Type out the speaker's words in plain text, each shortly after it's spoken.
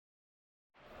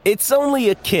It's only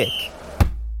a kick,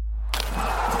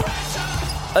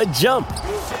 a jump,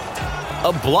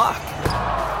 a block.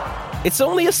 It's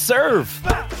only a serve.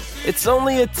 It's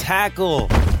only a tackle,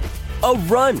 a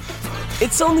run.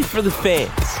 It's only for the fans.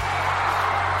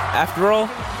 After all,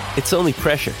 it's only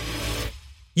pressure.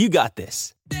 You got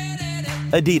this.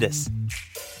 Adidas.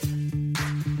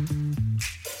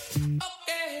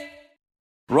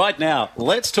 Right now,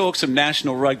 let's talk some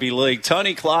National Rugby League.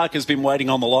 Tony Clark has been waiting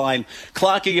on the line.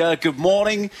 Clarkie, good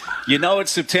morning. You know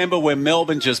it's September when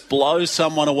Melbourne just blows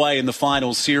someone away in the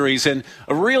final series, and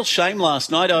a real shame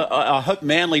last night. I hope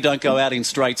Manly don't go out in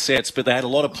straight sets, but they had a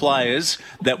lot of players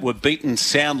that were beaten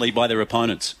soundly by their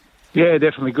opponents. Yeah,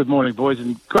 definitely. Good morning, boys,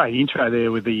 and great intro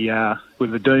there with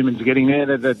the Demons getting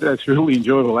there. That's really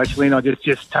enjoyable, actually. And I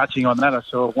just touching on that, I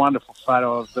saw a wonderful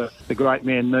photo of the great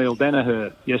man Neil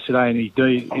Danaher yesterday in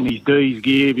his D's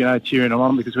gear, cheering him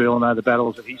on because we all know the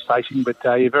battles that he's facing. But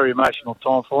very emotional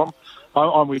time for him.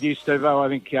 I'm with you, Steve. I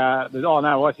think I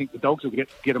think the Dogs will get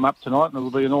them up tonight, and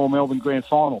it'll be an all Melbourne grand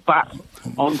final. But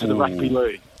on to the rugby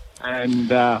league,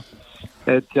 and.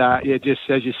 Just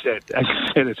as you said,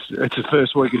 it's the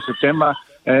first week of September,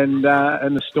 and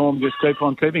the Storm just keep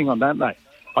on keeping on, don't they?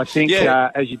 I think,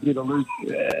 as you did allude,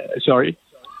 sorry.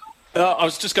 I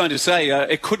was just going to say,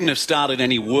 it couldn't have started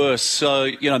any worse. So,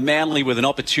 Manly with an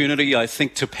opportunity. I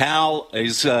think Tapau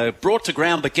is brought to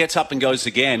ground but gets up and goes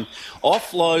again.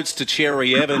 Offloads to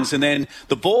Cherry Evans, and then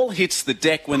the ball hits the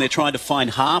deck when they're trying to find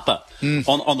Harper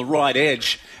on the right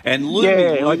edge. And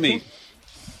Lumi.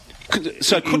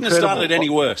 So it couldn't have started any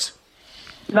worse.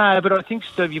 No, but I think,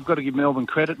 Steve, you've got to give Melbourne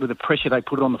credit with the pressure they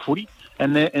put on the footy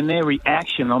and their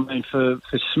reaction. I mean, for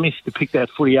Smith to pick that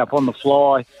footy up on the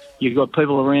fly, you've got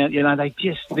people around.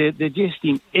 They're just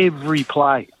in every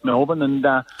play, Melbourne, and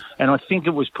I think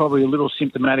it was probably a little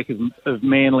symptomatic of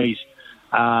Manly's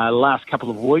last couple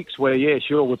of weeks where,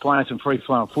 we're playing some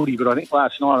free-flowing footy, but I think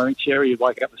last night, Cherry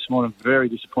woke up this morning very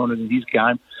disappointed in his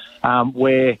game,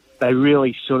 where they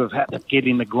really sort of had to get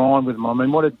in the grind with them. I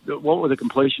mean, what were the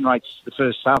completion rates the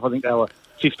first half? I think they were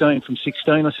 15 from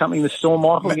 16 or something. The Storm,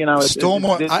 Michael, Storm,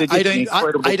 18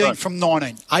 from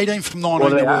 19. 18 from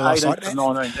 19. Well, 18 from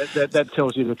 19. That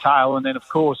tells you the tale. And then, of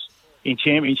course, in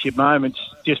championship moments,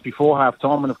 just before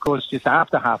half-time and, of course, just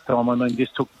after half-time,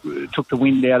 just took the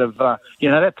wind out of,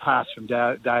 that pass from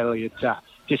Daly at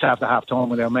just after half-time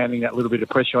when they were mounting that little bit of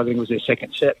pressure. I think it was their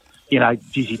second set. You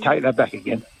take that back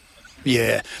again.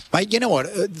 Yeah. Mate, you know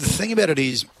what? The thing about it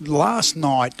is, last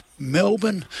night,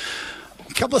 Melbourne,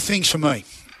 a couple of things for me.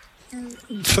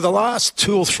 For the last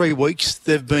 2 or 3 weeks,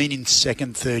 they've been in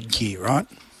second, third gear, right?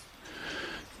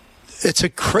 It's a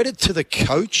credit to the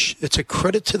coach. It's a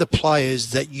credit to the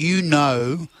players that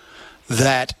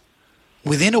that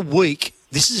within a week,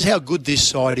 this is how good this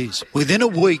side is. Within a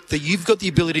week that you've got the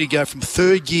ability to go from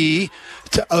third gear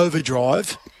to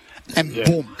overdrive, and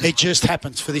boom, it just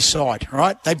happens for this side,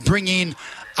 right? They bring in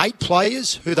 8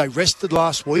 players who they rested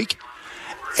last week,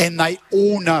 and they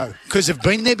all know, because they've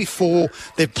been there before,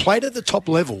 they've played at the top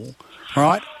level,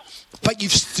 right? But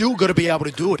you've still got to be able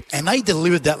to do it. And they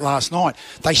delivered that last night.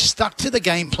 They stuck to the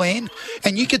game plan,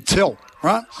 and you could tell,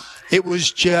 right? It was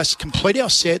just complete our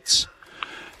sets,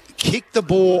 kick the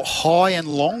ball high and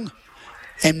long,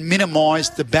 and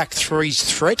minimise the back three's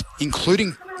threat,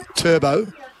 including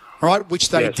Turbo, right, which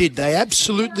they did. They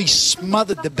absolutely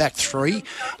smothered the back three,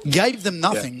 gave them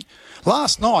nothing. Yeah.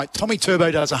 Last night, Tommy Turbo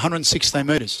does 116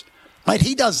 metres. Mate,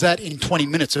 he does that in 20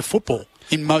 minutes of football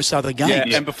in most other games.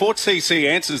 Yeah, and before TC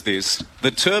answers this,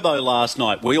 the Turbo last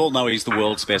night, we all know he's the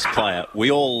world's best player. We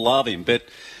all love him, but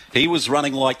he was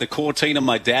running like the Cortina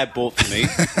my dad bought for me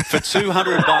for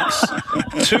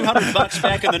 $200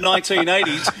 back in the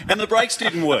 1980s, and the brakes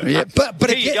didn't work. Yeah, but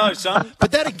Here again, you go, son.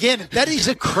 But that is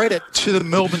a credit to the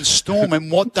Melbourne Storm and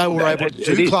what they were able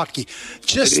to do, Clarkie.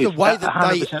 Just the way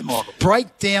that they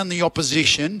break down the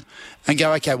opposition and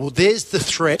go, okay, well, there's the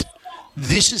threat.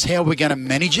 This is how we're going to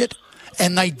manage it.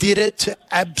 And they did it to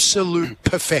absolute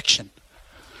perfection.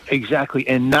 Exactly,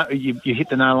 and you hit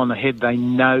the nail on the head. They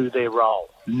know their role.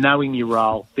 Knowing your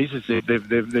role, this is it.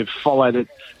 They've followed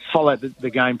the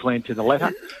game plan to the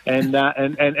letter. And I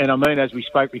mean, as we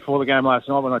spoke before the game last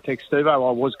night, when I texted Steve, I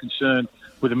was concerned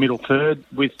with the middle third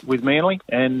with Manly,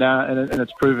 and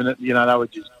it's proven that they were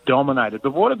just dominated.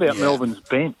 But what about Melbourne's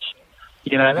bench?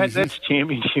 That's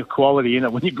championship quality,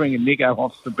 when you bring a Nico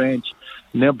off the bench.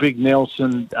 Now, Big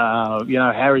Nelson,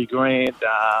 Harry Grant,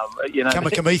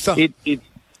 Kamamitha.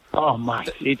 Oh, mate,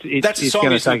 it's going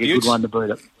to take a good one to beat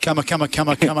it. Come on,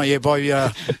 yeah,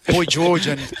 Boy George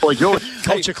and Boy George.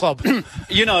 Culture Club.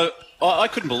 I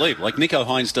couldn't believe, like, Nico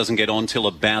Hines doesn't get on till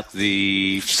about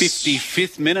the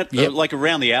 55th minute, Yep. like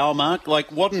around the hour mark.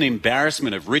 Like, what an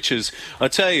embarrassment of riches. I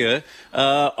tell you,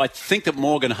 I think that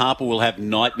Morgan Harper will have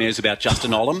nightmares about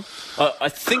Justin Olam. I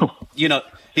think, you know,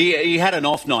 he had an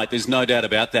off night, there's no doubt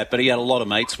about that, but he had a lot of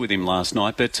mates with him last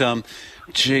night. But,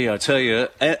 gee, I tell you,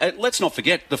 let's not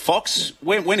forget, the Fox,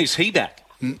 when is he back?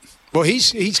 Well,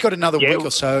 he's got another week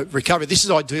or so recovery. This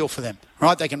is ideal for them,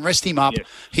 right? They can rest him up. Yeah.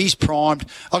 He's primed.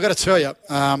 I've got to tell you,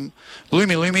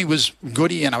 Lumi was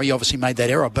good. You know, he obviously made that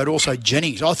error, but also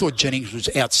Jennings. I thought Jennings was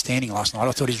outstanding last night.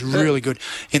 I thought he's really good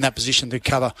in that position to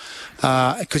cover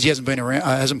because he hasn't been around,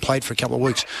 hasn't played for a couple of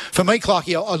weeks. For me,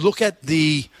 Clarkie, I look at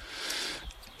the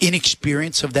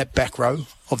inexperience of that back row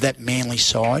of that Manly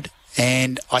side.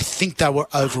 And I think they were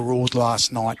overruled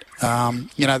last night.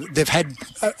 You know, they've had,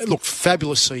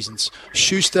 fabulous seasons.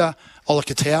 Schuster,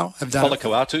 Olakau'atu have done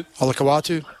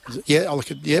Olakau'atu.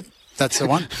 Yep, that's the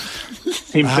one.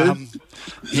 Him too.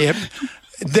 Yep.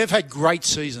 They've had great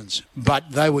seasons,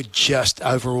 but they were just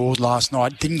overawed last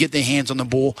night. Didn't get their hands on the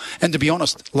ball. And to be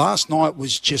honest, last night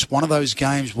was just one of those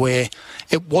games where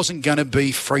it wasn't going to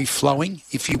be free-flowing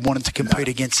if you wanted to compete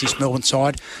against this Melbourne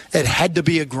side. It had to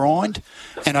be a grind,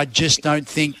 and I just don't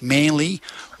think Manly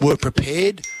were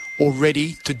prepared or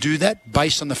ready to do that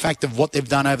based on the fact of what they've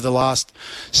done over the last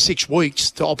 6 weeks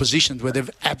to oppositions where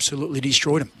they've absolutely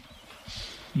destroyed them.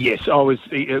 Yes, I was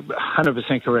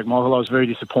 100% correct, Michael. I was very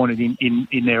disappointed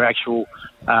in their actual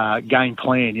game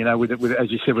plan, you know, with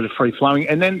as you said, with the free flowing.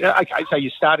 And then, okay, so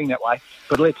you're starting that way,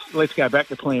 but let's go back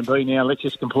to plan B now. Let's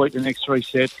just complete the next 3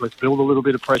 sets. Let's build a little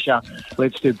bit of pressure.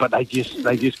 Let's do, but they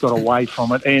just got away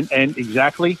from it. And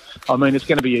exactly, I mean, it's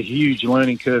going to be a huge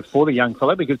learning curve for the young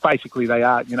fella because basically they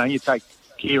are, you know, you take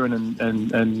Kieran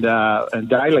and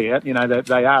Daly out, you know,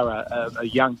 they are a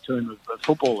young team of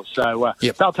footballers. So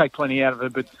They'll take plenty out of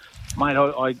it. But, mate,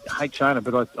 I hate saying it,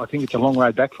 but I think it's a long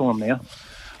road back for them now.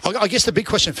 I guess the big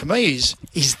question for me is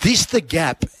this the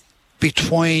gap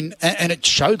between, and it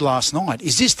showed last night,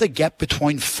 is this the gap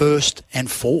between first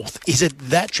and fourth? Is it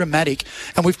that dramatic?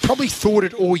 And we've probably thought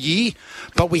it all year,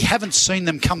 but we haven't seen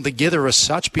them come together as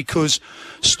such because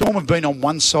Storm have been on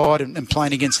one side and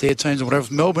playing against their teams or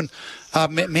whatever. Melbourne,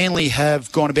 Manly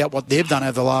have gone about what they've done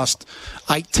over the last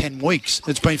 8-10 weeks.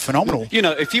 It's been phenomenal. You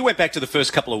know, if you went back to the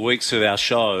first couple of weeks of our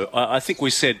show, I think we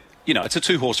said, you know, it's a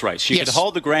 2-horse race. You could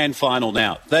hold the grand final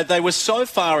now. They were so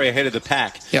far ahead of the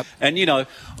pack. Yep. And, you know,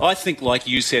 I think, like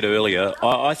you said earlier,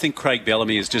 I think Craig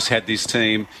Bellamy has just had this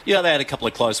team. You know, they had a couple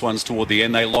of close ones toward the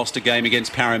end. They lost a game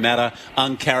against Parramatta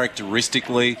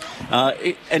uncharacteristically.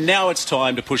 And now it's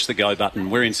time to push the go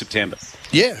button. We're in September.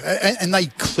 Yeah, and they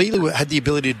clearly had the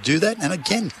ability to do that. And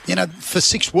again, you know, for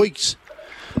 6 weeks,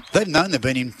 they've known they've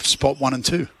been in spot 1 and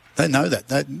 2. They know that.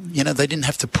 They didn't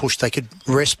have to push. They could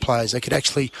rest players. They could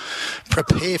actually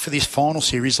prepare for this final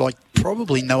series like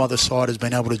probably no other side has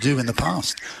been able to do in the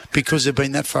past because they've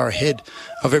been that far ahead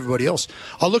of everybody else.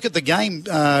 I look at the game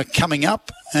coming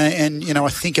up and, you know, I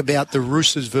think about the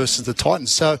Roosters versus the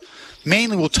Titans. So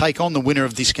Manly will take on the winner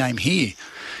of this game here.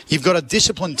 You've got a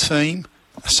disciplined team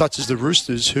such as the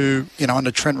Roosters who, you know,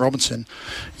 under Trent Robinson,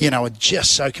 you know, are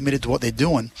just so committed to what they're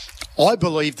doing. I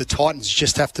believe the Titans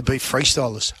just have to be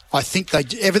freestylers. I think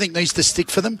everything needs to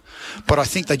stick for them, but I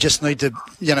think they just need to,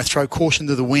 you know, throw caution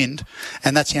to the wind,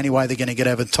 and that's the only way they're going to get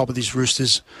over the top of this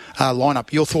Roosters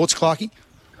lineup. Your thoughts, Clarkie?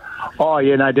 Oh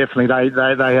yeah, no, definitely.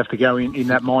 They have to go in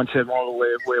that mindset model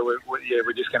where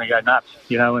we're just going to go nuts,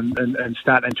 you know, and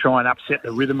start and try and upset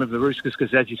the rhythm of the Roosters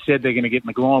because, as you said, they're going to get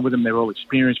McGlone with them. They're all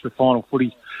experienced with final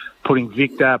footy. Putting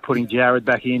Victor, putting Jared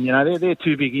back in, you know, they're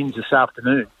 2 big ins this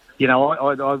afternoon. You know,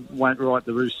 I won't write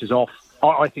the Roosters off.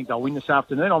 I think they'll win this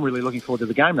afternoon. I'm really looking forward to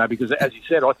the game, though, because, as you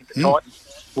said, I think the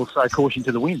Titans will throw caution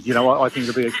to the wind. You know, I think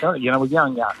it'll be exciting. You know, with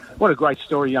young, what a great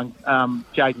story young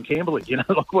Jaden Campbell is. You know,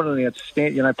 like what an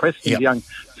outstanding, you know, Preston's young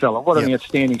fella. What an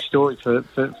outstanding story for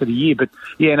the year. But,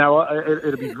 yeah, no,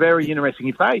 it'll be very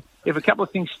interesting. If a couple of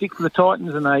things stick for the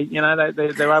Titans and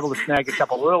they're able to snag a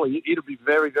couple early, it'll be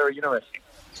very, very interesting.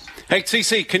 Hey,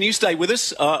 TC, can you stay with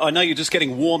us? I know you're just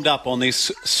getting warmed up on this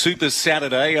Super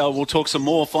Saturday. We'll talk some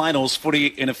more finals footy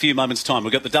in a few moments' time.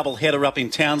 We've got the double header up in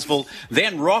Townsville.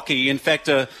 Then Rocky, in fact,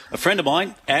 a friend of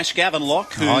mine, Ash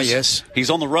Gavenlock, he's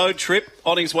on the road trip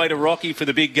on his way to Rocky for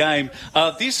the big game.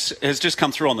 This has just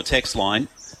come through on the text line.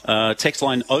 Text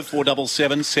line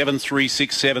 0477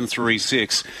 736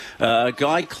 736.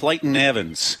 Guy Clayton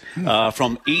Evans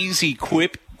from Easy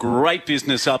Quip. Great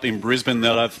business up in Brisbane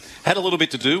that I've had a little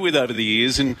bit to do with over the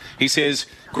years. And he says,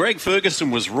 Greg Ferguson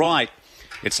was right.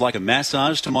 It's like a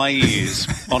massage to my ears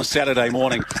on a Saturday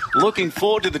morning. Looking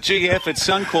forward to the GF at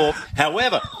Suncorp.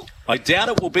 However, I doubt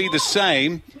it will be the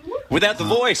same without the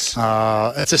voice.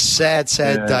 It's a sad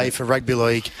day for rugby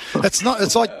league. It's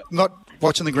like not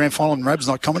watching the grand final and Rab's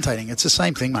not commentating. It's the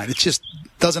same thing, mate. It just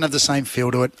doesn't have the same feel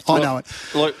to it. I know it.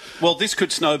 Look, well, this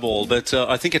could snowball, but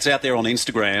I think it's out there on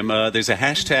Instagram. There's a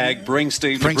hashtag Bring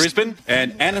Steve to Brisbane,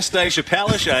 and Anastasia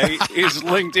Palaszczuk is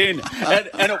linked in.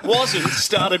 And it wasn't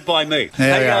started by me.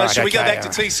 Should we go back to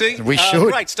TC? We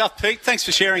should. Great stuff, Pete. Thanks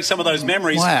for sharing some of those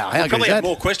memories. Wow, how we'll good probably is have that?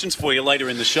 more questions for you later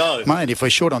in the show. Mate, if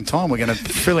we're short on time, we're going to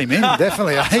fill him in,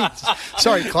 definitely.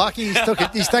 Sorry,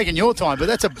 Clarkie, he's taking your time, but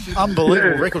that's an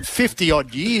unbelievable record.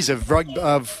 50-odd years of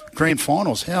grand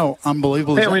finals. How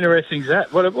unbelievable is that? How interesting is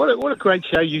that? What a great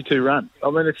show you two run. I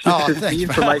mean, it's just the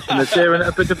information that's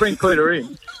there. But to bring Peter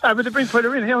in,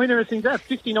 how interesting is that?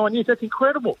 59 years, that's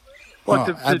incredible.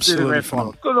 To do the grand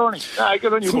final. Good on him.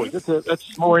 Good on you, boys.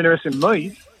 That's more interesting than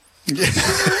me. You're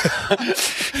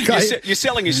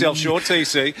selling yourself short,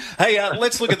 TC. Hey,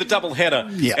 let's look at the double header,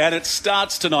 and it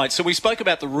starts tonight. So we spoke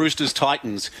about the Roosters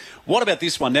Titans. What about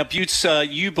this one? Now, Butts,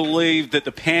 you believe that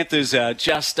the Panthers are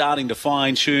just starting to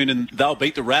fine-tune and they'll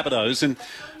beat the Rabbitohs, and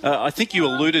I think you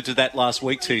alluded to that last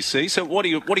week, TC. So what are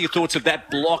your thoughts of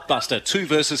that blockbuster, 2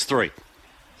 versus 3?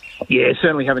 Yeah,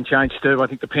 certainly haven't changed, Steve. I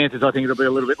think the Panthers, it'll be a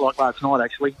little bit like last night,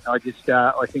 actually. I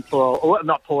think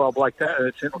not poor old Blake,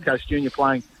 Central Coast Junior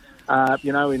playing,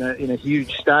 in a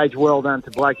huge stage. Well done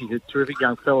to Blake. He's a terrific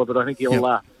young fella, but I think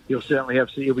he'll certainly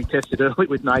he'll be tested early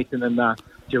with Nathan and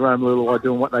Jerome Lulawai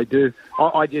doing what they do.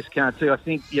 I just can't see. I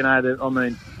think,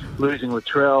 losing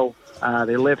Latrell,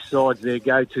 their left side's their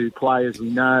go-to players.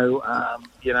 We know,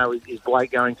 is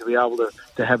Blake going to be able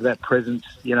to have that presence,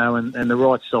 and the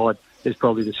right side is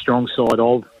probably the strong side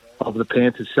of the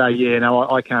Panthers. So,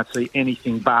 I can't see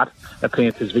anything but a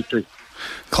Panthers victory.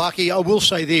 Clarkie, I will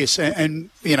say this, and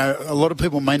a lot of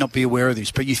people may not be aware of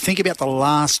this, but you think about the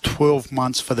last 12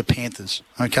 months for the Panthers,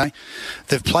 okay?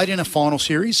 They've played in a final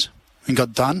series and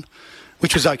got done,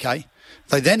 which was okay.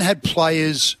 They then had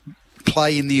players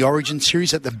play in the Origin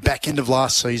series at the back end of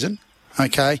last season,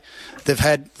 okay? They've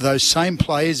had those same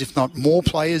players, if not more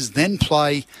players, then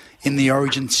play in the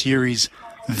Origin series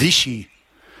this year.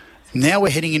 Now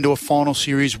we're heading into a final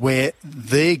series where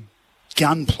their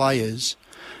gun players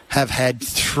have had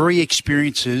 3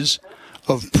 experiences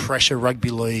of pressure rugby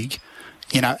league,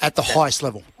 at the highest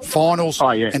level. Finals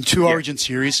and 2 Origin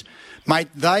series. Mate,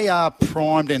 they are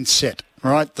primed and set,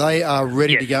 right? They are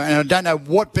ready to go. And I don't know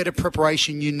what better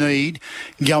preparation you need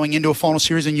going into a final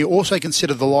series. And you also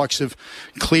consider the likes of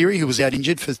Cleary, who was out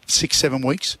injured for 6-7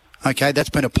 weeks. Okay, that's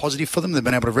been a positive for them. They've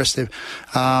been able to rest their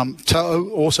To'o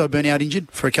also been out injured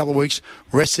for a couple of weeks,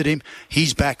 rested him.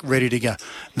 He's back, ready to go.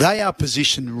 They are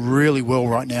positioned really well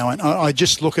right now. And I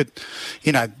just look at,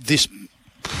 this.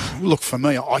 Look, for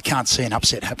me, I can't see an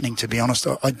upset happening, to be honest.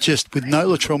 With no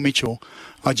Latrell Mitchell,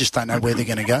 I just don't know where they're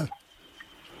going to go.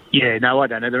 Yeah, no, I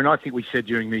don't know. And I think we said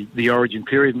during the Origin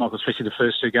period, Michael, especially the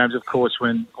first 2 games, of course,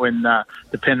 when the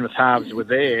Penrith halves were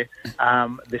there,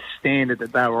 the standard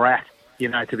that they were at,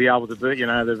 to be able to be,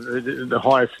 the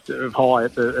highest of high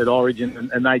at Origin,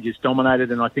 and they just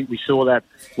dominated. And I think we saw that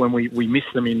when we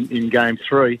missed them in Game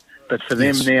 3. But for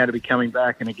them now to be coming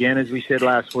back, and again, as we said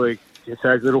last week, just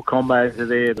those little combos are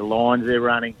there, the lines they're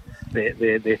running,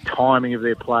 their timing of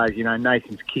their plays.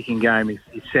 Nathan's kicking game is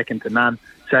second to none.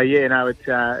 So,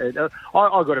 I've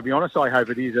got to be honest, I hope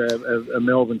it is a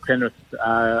Melbourne-Penrith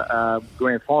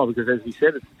grand final, because, as we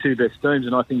said, it's the 2 best teams,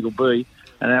 and I think it'll be.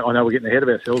 And I know we're getting ahead of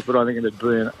ourselves, but I think it'd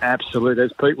be an absolute,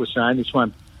 as Pete was saying, this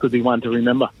one could be one to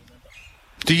remember.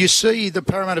 Do you see the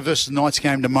Parramatta versus Knights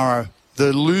game tomorrow,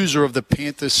 the loser of the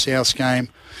Panthers-South game?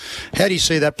 How do you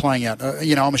see that playing out?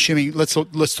 I'm assuming, let's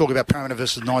talk about Parramatta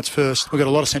versus Knights first. We've got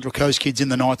a lot of Central Coast kids in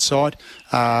the Knights side.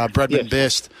 Bradman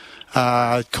Best,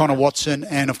 Connor Watson,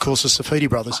 and of course the Safidi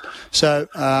brothers. So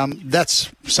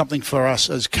that's something for us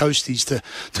as Coasties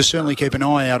to certainly keep an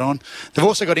eye out on. They've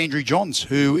also got Andrew Johns,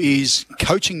 who is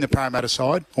coaching the Parramatta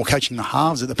side, or coaching the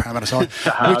halves at the Parramatta side,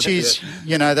 which is,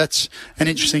 that's an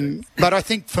interesting. But I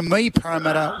think for me,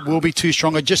 Parramatta will be too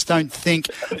strong. I just don't think,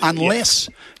 unless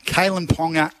Kalen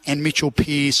Ponga and Mitchell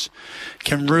Pearce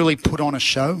can really put on a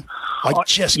show, I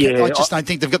just don't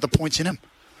think they've got the points in them.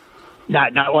 No,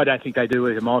 I don't think they do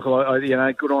either, Michael.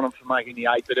 Good on them for making the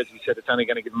 8, but as we said, it's only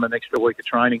going to give them an extra week of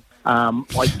training.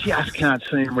 I just can't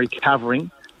see them recovering.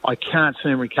 I can't see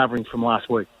them recovering from last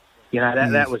week.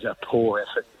 That was a poor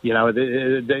effort.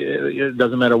 It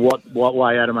doesn't matter what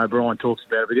way Adam O'Brien talks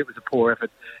about it, but it was a poor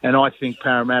effort. And I think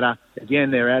Parramatta,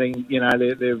 again, they're adding,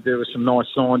 there were some nice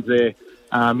signs there.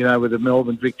 With the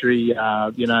Melbourne victory,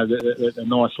 the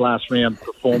nice last round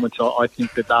performance, I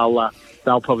think that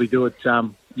they'll probably do it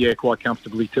quite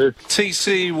comfortably too.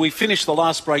 TC, we finished the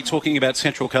last break talking about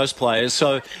Central Coast players.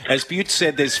 So, as Butte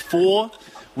said, there's 4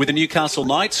 with the Newcastle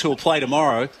Knights who will play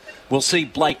tomorrow. We'll see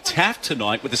Blake Taft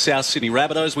tonight with the South Sydney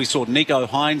Rabbitohs. We saw Nico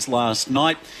Hines last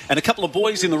night. And a couple of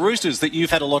boys in the Roosters that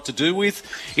you've had a lot to do with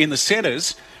in the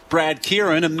centres, Brad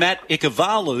Kieran and Matt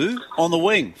Ikuvalu on the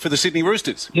wing for the Sydney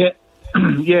Roosters. Yeah.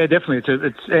 Yeah,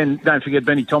 definitely. And don't forget,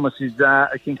 Benny Thomas is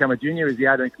a Kincomer Junior, is the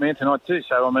 18th man tonight too.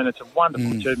 So, I mean, it's a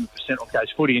wonderful achievement for Central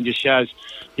Coast footy and just shows,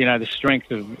 the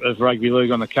strength of rugby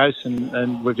league on the coast.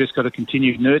 And we've just got to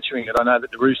continue nurturing it. I know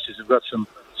that the Roosters have got some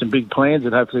big plans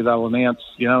that hopefully they'll announce,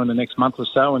 in the next month or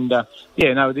so. And,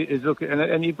 look,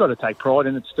 and you've got to take pride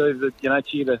in it, Steve, that,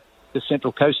 cheer the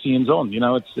Central Coastians on.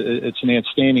 It's an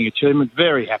outstanding achievement.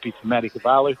 Very happy for Matt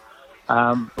Ikuvalu.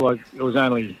 It was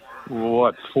only...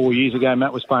 4 years ago,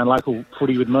 Matt was playing local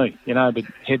footy with me, but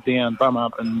head down, bum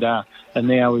up, and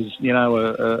now is,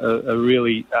 a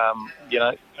really,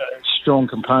 strong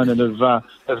component of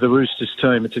the Roosters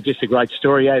team. It's just a great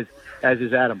story, as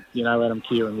is Adam, Adam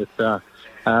Kieran with the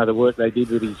work they did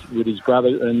with his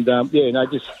brother, and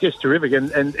just terrific,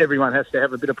 and everyone has to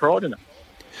have a bit of pride in it.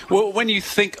 Well, when you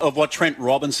think of what Trent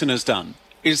Robinson has done,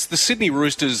 is the Sydney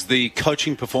Roosters the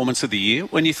coaching performance of the year?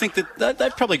 When you think that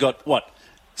they've probably got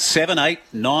 7, 8,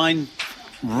 9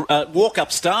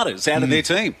 walk-up starters out of their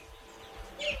team.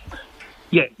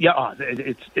 Yeah,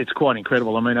 it's quite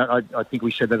incredible. I mean, I think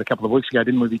we said that a couple of weeks ago,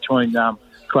 didn't we? Between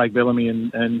Craig Bellamy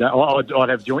and I'd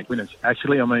have joint winners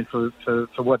actually. I mean, for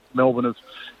what Melbourne have,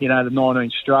 the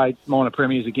 19 straight minor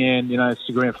premiers again. It's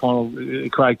the grand final.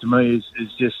 Craig to me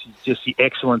is just the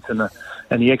excellence and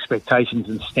the expectations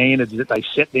and standards that they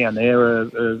set down there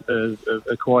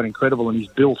are quite incredible. And he's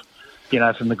built,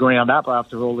 from the ground up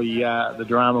after all the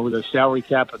drama with the salary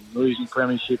cap and losing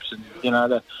premierships, and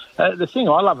the thing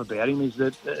I love about him is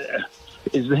that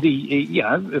he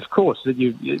of course that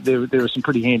there are some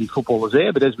pretty handy footballers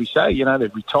there, but as we say,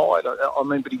 they've retired. I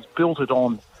mean, but he's built it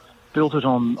on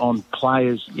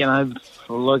players.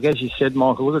 Like as you said,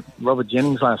 Michael, look at Robert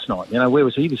Jennings last night. Where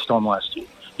was he this time last year?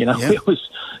 It was,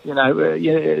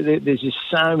 there's just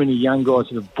so many young guys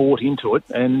that have bought into it,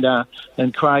 and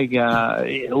Craig,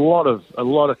 a lot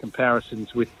of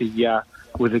comparisons with the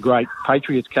great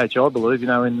Patriots coach, I believe, in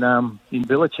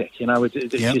Belichick.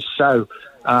 It's just so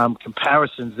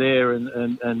comparisons there, and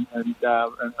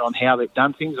on how they've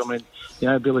done things. I mean,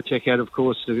 Belichick had, of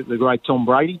course, the great Tom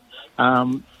Brady.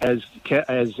 As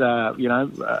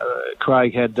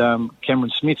Craig had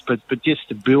Cameron Smith, but just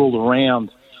to build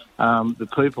around the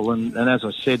people, and as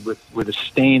I said, with the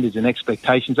standards and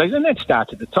expectations, and that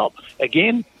starts at the top.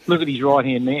 Again, look at his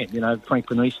right-hand man, Frank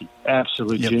Panisi,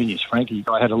 absolute genius. Frankie,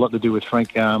 I had a lot to do with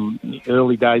Frank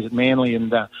early days at Manly,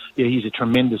 and he's a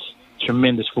tremendous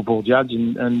football judge,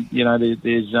 and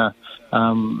there's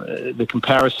the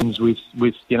comparisons with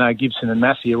Gibson and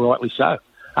Massey are rightly so.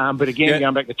 But again,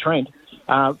 going back to Trent,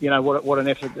 what an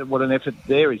effort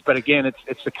there is. But again,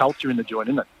 it's the culture in the joint,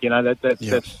 isn't it?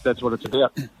 That's what it's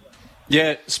about.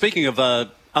 Yeah, speaking of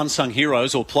unsung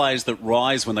heroes or players that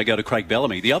rise when they go to Craig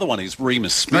Bellamy, the other one is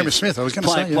Remus Smith. Remus Smith, I was going to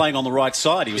say. Playing on the right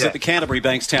side. He was at the Canterbury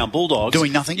Bankstown Bulldogs.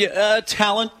 Doing nothing. Yeah,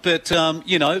 talent, but,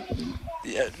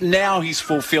 now he's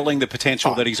fulfilling the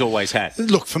potential that he's always had.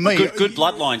 Look, for me... Good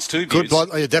bloodlines too,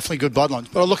 definitely good bloodlines.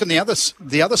 But I look at the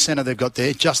other centre they've got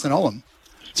there, Justin Olam.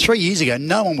 3 years ago,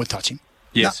 no one would touch him.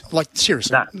 Yes. No,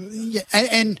 seriously. No. Yeah,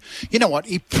 and you know what?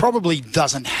 He probably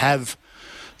doesn't have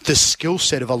the skill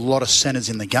set of a lot of centres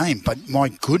in the game, but my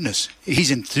goodness, his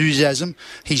enthusiasm,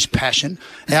 his passion,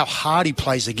 how hard he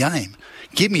plays the game,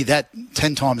 give me that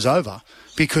 10 times over,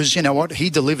 because you know what? He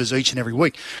delivers each and every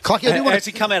week. Clarky, has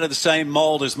he come out of the same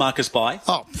mould as Marcus Bai?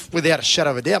 Oh, without a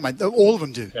shadow of a doubt, mate. All of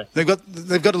them do. Yeah. They've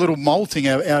got a little mould thing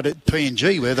out at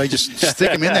P&G where they just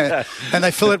stick them in there and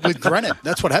they fill it with granite.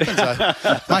 That's what happens, though.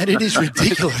 Mate, it is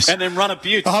ridiculous. And then run a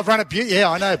Butte. Oh, run a Butte. Yeah,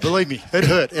 I know. Believe me, it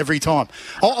hurt every time.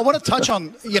 I want to touch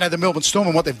on the Melbourne Storm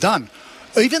and what they've done.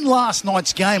 Even last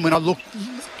night's game, when I looked,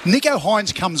 Nico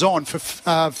Hines comes on for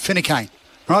Finucane,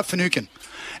 right, Finucane,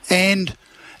 and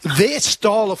their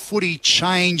style of footy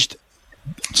changed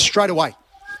straight away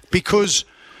because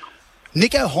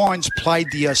Nico Hines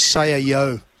played the Isaiah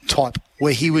Yeo type,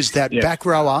 where he was that back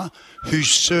rower who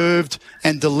served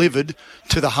and delivered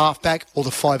to the halfback or the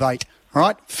 5'8",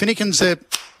 right? Finucane's there,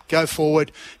 go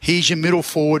forward. He's your middle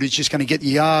forward who's just going to get the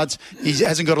yards. He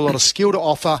hasn't got a lot of skill to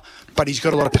offer, but he's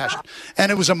got a lot of passion.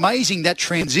 And it was amazing, that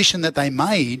transition that they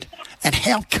made and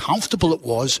how comfortable it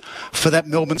was for that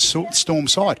Melbourne Storm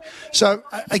side. So,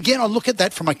 again, I look at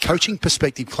that from a coaching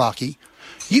perspective, Clarkie.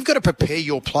 You've got to prepare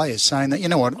your players saying that, you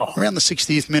know what, around the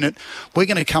 60th minute, we're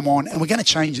going to come on and we're going to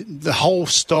change the whole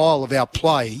style of our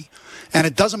play And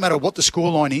it doesn't matter what the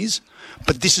scoreline is,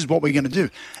 but this is what we're going to do.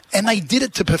 And they did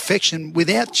it to perfection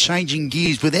without changing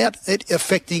gears, without it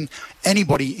affecting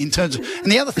anybody in terms of...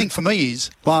 And the other thing for me is,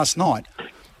 last night,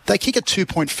 they kick a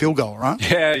 2-point field goal, right?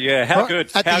 Yeah. How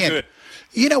good? How good?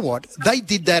 You know what? They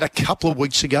did that a couple of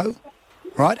weeks ago,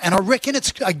 right? And I reckon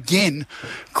it's, again,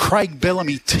 Craig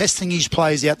Bellamy testing his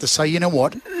players out to say, you know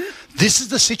what? This is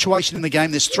the situation in the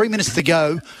game. There's 3 minutes to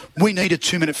go. We need a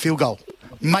 2-minute field goal.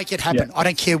 Make it happen. I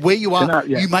don't care where you are.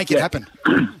 You make it happen.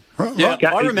 Right? Yeah,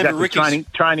 I remember Ricky's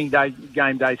training day,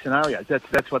 game day scenarios.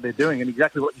 That's what they're doing, and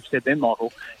exactly what you've said then,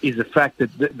 Michael, is the fact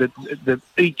that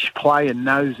each player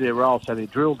knows their role. So they're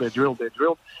drilled,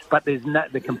 but there's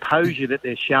the composure that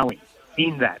they're showing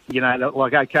in that. You know,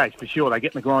 like okay, for sure, they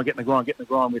get in the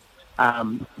grind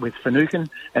with Finucane,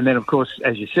 and then of course,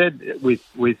 as you said,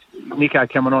 with Nico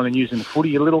coming on and using the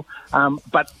footy a little,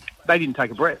 but they didn't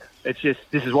take a breath. It's just,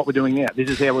 this is what we're doing now. This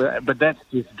is how but that's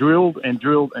just drilled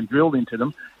into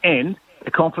them, and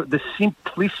the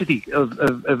simplicity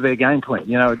of their game plan.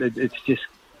 You know, it's just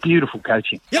beautiful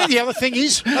coaching. Yeah, the other thing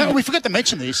is, we forgot to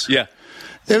mention this. Yeah.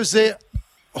 There was their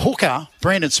hooker,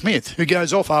 Brandon Smith, who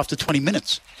goes off after 20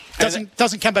 minutes.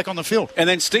 Doesn't come back on the field. And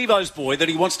then Steve-O's boy that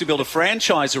he wants to build a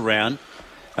franchise around,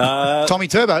 Tommy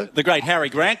Turbo. the great Harry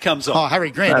Grant comes on. Oh,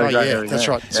 Harry Grant. That's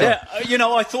right. Yeah, you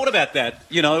know, I thought about that.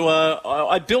 You know,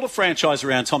 I built a franchise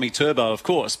around Tommy Turbo, of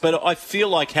course, but I feel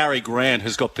like Harry Grant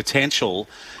has got potential.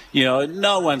 You know,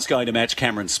 no one's going to match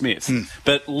Cameron Smith,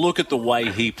 but look at the way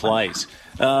he plays.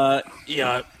 You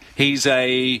know, he's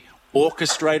a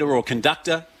orchestrator or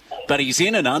conductor, but he's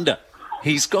in and under.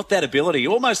 He's got that ability,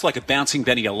 almost like a bouncing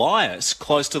Benny Elias,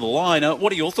 close to the line.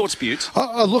 What are your thoughts, Bute?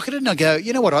 I look at it and I go,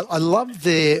 you know what, I love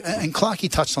their, and Clarkey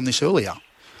touched on this earlier,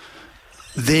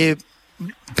 their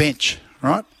bench,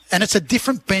 right? And it's a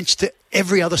different bench to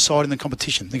every other side in the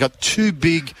competition. They've got two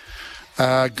big...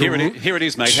 Here it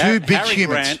is, mate. Two big Harry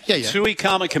humans. Grant, Tui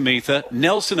Kamakamitha,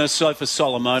 Nelson Asofa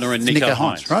Solomona and Nico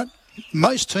Hines. Right?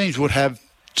 Most teams would have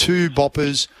two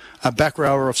boppers, a back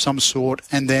rower of some sort,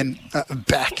 and then a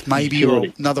back maybe utility.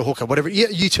 Or another hooker, whatever. Yeah,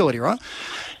 utility, right?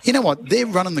 You know what? They're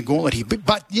running the gauntlet here.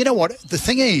 But you know what? The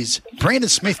thing is, Brandon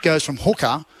Smith goes from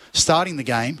hooker, starting the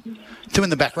game, to in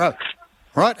the back row,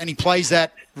 right? And he plays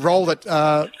that role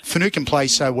that Finucane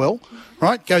plays so well,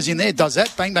 right? Goes in there, does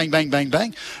that, bang, bang, bang, bang,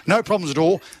 bang. No problems at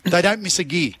all. They don't miss a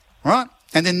gear, right?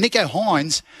 And then Nico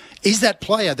Hines is that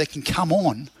player that can come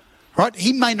on, right?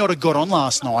 He may not have got on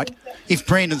last night if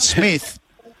Brandon Smith,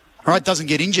 right, doesn't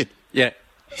get injured. Yeah.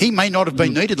 He may not have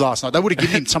been needed last night. They would have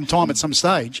given him some time at some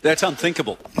stage. That's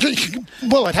unthinkable.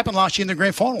 Well, it happened last year in the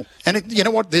grand final. And you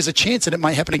know what? There's a chance that it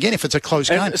may happen again if it's a close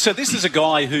game. So this is a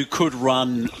guy who could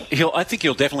run... I think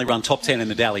he'll definitely run top 10 in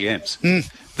the Dally M's.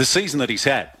 The season that he's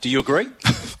had. Do you agree?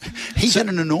 He's had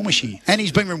an enormous year. And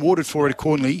he's been rewarded for it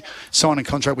accordingly, signing a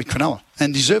contract with Cronulla.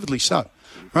 And deservedly so.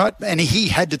 Right? And he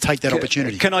had to take that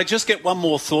opportunity. Can I just get one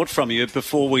more thought from you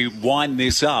before we wind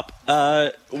this up?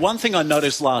 One thing I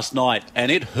noticed last night, and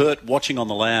it hurt watching on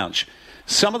the lounge,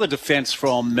 some of the defence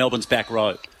from Melbourne's back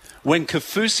row. When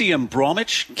Kaufusi and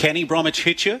Kenny Bromwich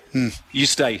hit you, you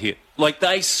stay hit. Like,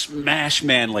 they smash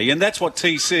Manly. And that's what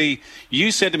TC,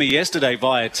 you said to me yesterday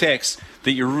via text,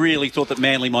 that you really thought that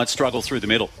Manly might struggle through the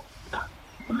middle.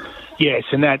 Yes,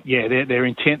 and their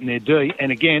intent and their D,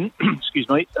 and again, excuse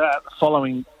me,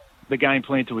 following the game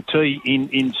plan to a T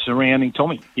in surrounding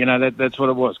Tommy. You know, that's what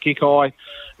it was. Kick high,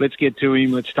 let's get to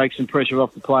him, let's take some pressure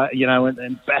off the player, you know,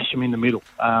 and bash him in the middle.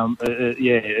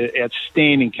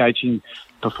 Outstanding coaching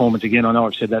performance again. I know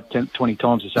I've said that 20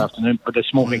 times this afternoon, but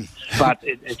this morning. But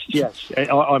it's just,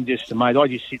 I'm just amazed. I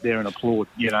just sit there and applaud,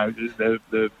 you know,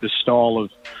 the style of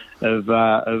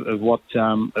what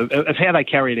of how they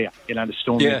carry it out. You know, the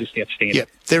Storm is just outstanding. Yeah,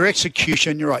 their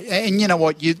execution, you're right. And you know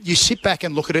what? You sit back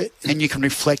and look at it and you can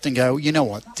reflect and go, you know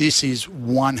what? This is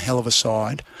one hell of a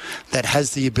side that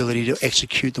has the ability to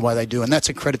execute the way they do. And that's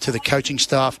a credit to the coaching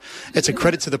staff. It's a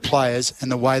credit to the players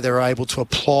and the way they're able to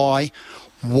apply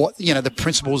the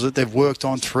principles that they've worked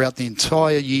on throughout the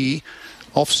entire year,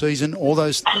 off-season, all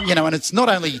those, you know, and it's not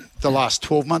only the last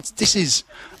 12 months. This is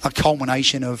a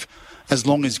culmination of as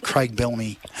long as Craig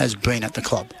Bellamy has been at the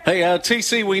club. Hey,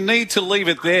 TC, we need to leave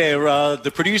it there.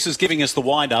 The producer's giving us the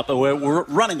wind-up. We're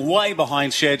running way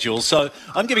behind schedule, so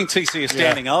I'm giving TC a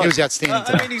standing O. He was outstanding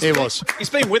today. He's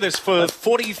been with us for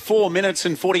 44 minutes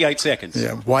and 48 seconds.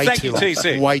 Yeah, Thank you,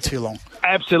 TC. Way too long.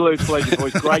 Absolute pleasure,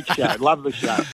 boys. Great show. Love the show.